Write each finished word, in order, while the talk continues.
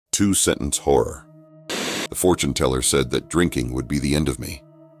two-sentence horror. The fortune teller said that drinking would be the end of me,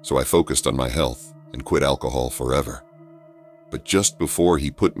 so I focused on my health and quit alcohol forever. But just before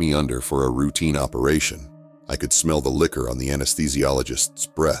he put me under for a routine operation, I could smell the liquor on the anesthesiologist's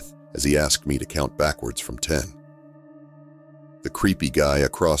breath as he asked me to count backwards from 10. The creepy guy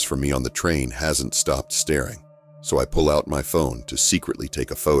across from me on the train hasn't stopped staring, so I pull out my phone to secretly take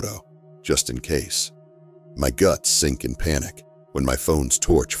a photo, just in case. My guts sink in panic when my phone's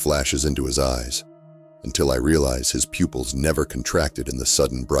torch flashes into his eyes, until I realize his pupils never contracted in the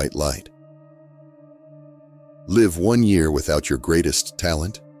sudden bright light. Live 1 year without your greatest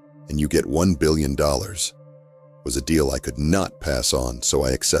talent, and you get $1 billion. Was a deal I could not pass on, so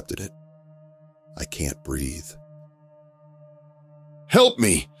I accepted it. I can't breathe. "Help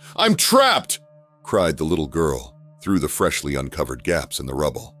me! I'm trapped!" cried the little girl through the freshly uncovered gaps in the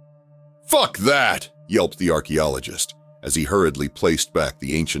rubble. "Fuck that!" yelped the archaeologist as he hurriedly placed back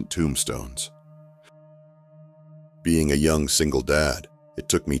the ancient tombstones. Being a young single dad, it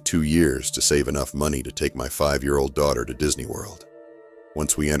took me 2 years to save enough money to take my 5-year-old daughter to Disney World.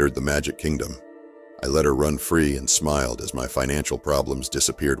 Once we entered the Magic Kingdom, I let her run free and smiled as my financial problems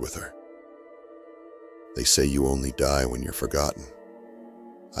disappeared with her. They say you only die when you're forgotten.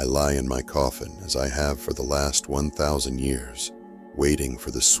 I lie in my coffin as I have for the last 1,000 years, waiting for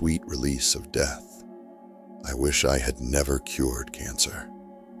the sweet release of death. I wish I had never cured cancer.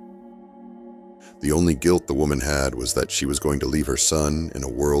 The only guilt the woman had was that she was going to leave her son in a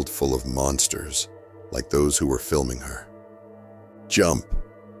world full of monsters, like those who were filming her. "Jump,"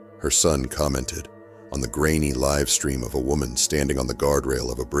 her son commented on the grainy live stream of a woman standing on the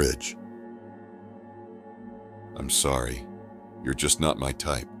guardrail of a bridge. "I'm sorry, you're just not my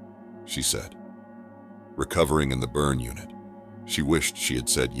type," she said. Recovering in the burn unit, she wished she had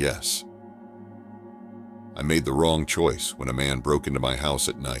said yes. I made the wrong choice when a man broke into my house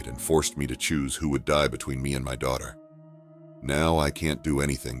at night and forced me to choose who would die between me and my daughter. Now I can't do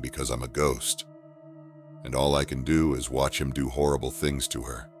anything because I'm a ghost, and all I can do is watch him do horrible things to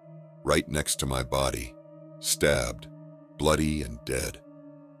her, right next to my body, stabbed, bloody and dead.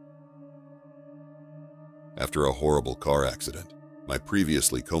 After a horrible car accident, my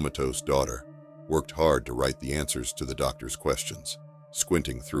previously comatose daughter worked hard to write the answers to the doctor's questions,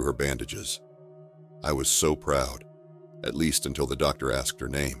 squinting through her bandages. I was so proud, at least until the doctor asked her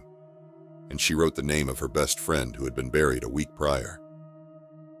name, and she wrote the name of her best friend who had been buried a week prior.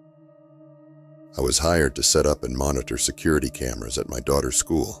 I was hired to set up and monitor security cameras at my daughter's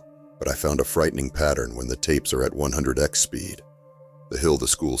school, but I found a frightening pattern when the tapes are at 100x speed. The hill the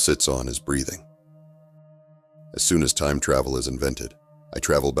school sits on is breathing. As soon as time travel is invented, I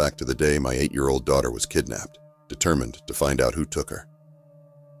travel back to the day my 8-year-old daughter was kidnapped, determined to find out who took her.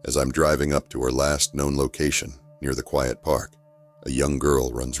 As I'm driving up to her last known location, near the quiet park, a young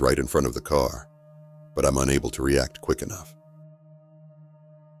girl runs right in front of the car, but I'm unable to react quick enough.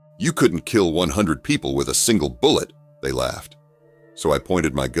 "You couldn't kill 100 people with a single bullet," they laughed. So I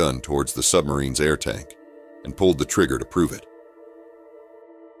pointed my gun towards the submarine's air tank and pulled the trigger to prove it.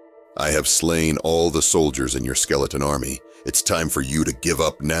 "I have slain all the soldiers in your skeleton army. It's time for you to give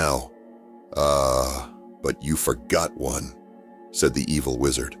up now." But you forgot one," said the evil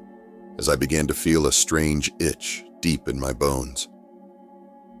wizard, as I began to feel a strange itch deep in my bones.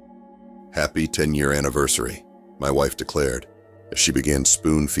 "Happy 10-year anniversary," my wife declared, as she began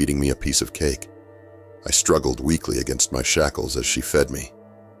spoon-feeding me a piece of cake. I struggled weakly against my shackles as she fed me.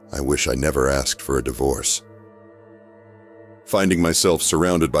 I wish I never asked for a divorce. Finding myself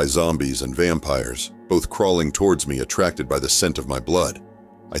surrounded by zombies and vampires, both crawling towards me attracted by the scent of my blood,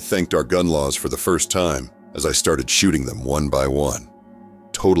 I thanked our gun laws for the first time as I started shooting them one by one.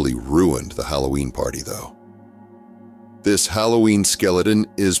 Totally ruined the Halloween party, though. "This Halloween skeleton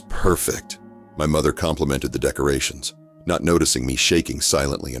is perfect," my mother complimented the decorations, not noticing me shaking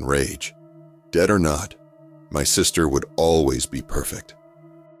silently in rage. Dead or not, my sister would always be perfect.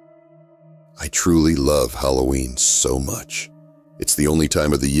 I truly love Halloween so much. It's the only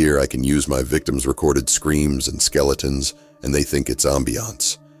time of the year I can use my victims' recorded screams and skeletons, and they think it's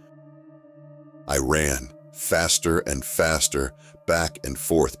ambiance. I ran, faster and faster, back and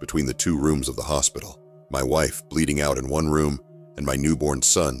forth between the 2 rooms of the hospital, my wife bleeding out in one room and my newborn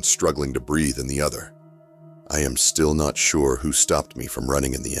son struggling to breathe in the other. I am still not sure who stopped me from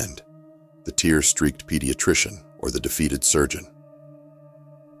running in the end, the tear-streaked pediatrician or the defeated surgeon.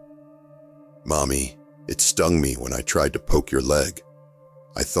 "Mommy, it stung me when I tried to poke your leg,"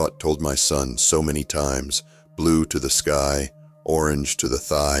 I thought told my son so many times, blue to the sky, orange to the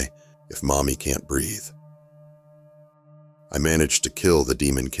thigh, if Mommy can't breathe. I managed to kill the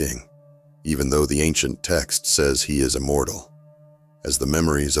Demon King, even though the ancient text says he is immortal. As the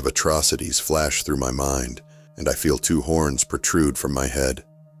memories of atrocities flash through my mind, and I feel two horns protrude from my head,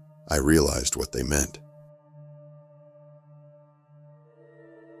 I realized what they meant.